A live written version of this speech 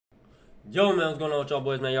Yo, man, what's going on with y'all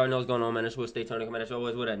boys, man? Y'all know what's going on, man. It's with StateTonio coming at y'all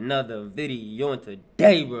boys with another video. And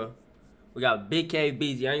today, bro, we got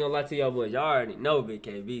BigKayBeezy. I ain't gonna lie to y'all boys. Y'all already know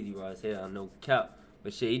BigKayBeezy, bro. I said I know cap.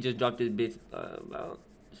 But shit, he just dropped this bitch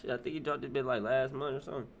I think he dropped this bitch like last month or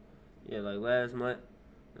something. Yeah, like last month.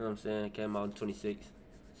 You know what I'm saying? It came out on 26.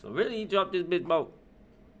 So really, he dropped this bitch about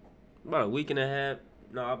a week and a half.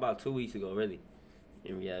 No, about 2 weeks ago, really.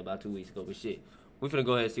 And yeah, about 2 weeks ago. But shit, we finna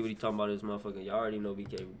go ahead and see what he talking about this motherfucker. Y'all already know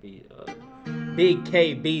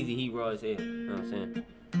BigKayBeezy, he raw as hell. You know what I'm saying?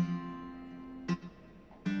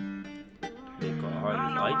 They call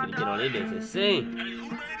Heartless. Oh, he finna get on their bitch and sing.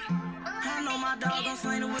 I know my dog gon'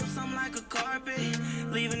 sling the whip something like a carpet.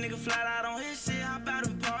 Leave a nigga flat out on his shit, hop out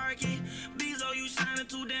and park it. Beezo, you shining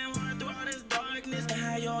too damn hard through all this darkness. And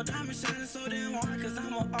how your diamond shining so damn hard, cause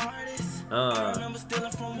I'm an artist. I remember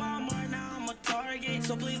stealing from Walmart, now I'm a target.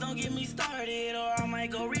 So please don't get me started, or I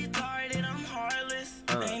might go retarded. I'm heartless.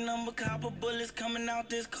 Ain't number copper bullets coming out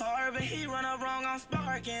this car, but he run up wrong, I'm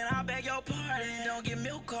sparking. I beg your pardon, don't get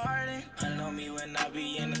milk carton. Hunting on me when I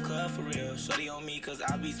be in the club for real. Shorty on me cause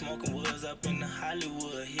I be smoking woods up in the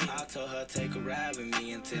Hollywood hill. I told her take a ride with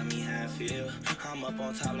me and tell me how I feel. I'm up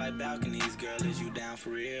on top like balconies, girl, is you down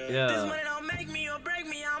for real? Yeah. This money don't make me or break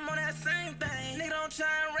me, I'm on that same thing. Nigga don't try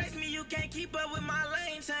and race me, you can't keep up with my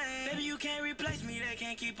lane change. Baby, you can't replace me, they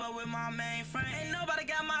can't keep up with my mainframe. Ain't nobody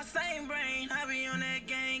got my same brain, I be on that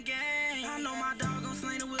gang. I know my dog gon'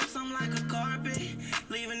 sling the whip something like a carpet.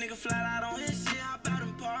 Leave a nigga flat out on his shit, hop out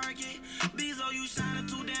and park it. Beezo, you shining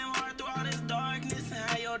too damn hard through all this darkness. And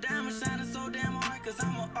how your diamond shining so damn hard, cause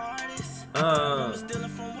I'm an artist. I'm stealing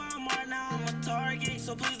from Walmart, now I'm a target.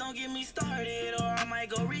 So please don't get me started, or I might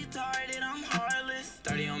go retarded. I'm heartless.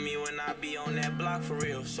 30 on me when I be on that block for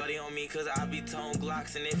real. Shorty on me cause I be tone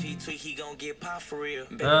Glocks, and if he tweak, he gon' get popped for real.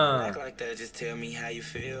 Baby, don't act like that, just tell me how you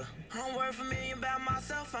feel. I'm worth $1 million by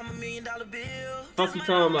myself, I'm $1 million bill. Fuck you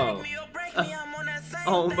talking about?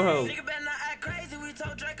 Oh, bro. Nigga better not act crazy, we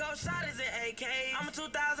told Draco shot is an AK. I'm a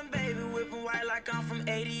 2000 baby, whipping white like I'm from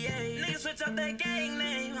 88. Niggas switch up their gang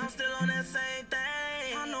name, I'm still on that same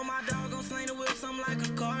thing. I know my dog gon' sling the whip something like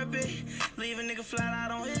a carpet. Leave a nigga flat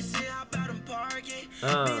out on his shit, hop out and park it.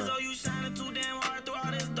 Beezo, you shining too damn hard through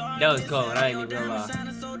all this darkness. That was cold, I ain't even gonna lie.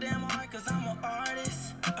 Shining so damn hard cause I'm an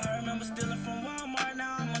artist. I remember stealing from Walmart,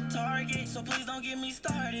 now I'm a target. So please don't get me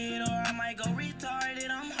started, or I might go retarded.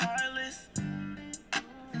 I'm heartless.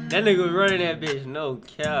 That nigga was running that bitch, no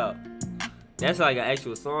cap. That's like an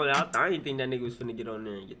actual song. I didn't think that nigga was finna get on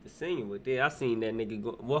there and get to singing with it. I seen that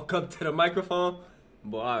nigga walk up to the microphone.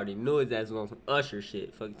 Boy, I already knew his ass was on some Usher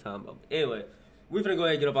shit. Fucking time about. Anyway, we finna go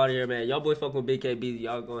ahead and get up out of here, man. Y'all boys fucking with BigKayBeezy.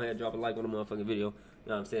 Y'all go ahead and drop a like on the motherfucking video. You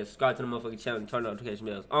know what I'm saying? Subscribe to the motherfucking channel and turn notification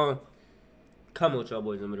bells on. Comment with y'all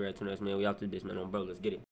boys in the red to next, man. We out this bitch, man. On bro, let's get it.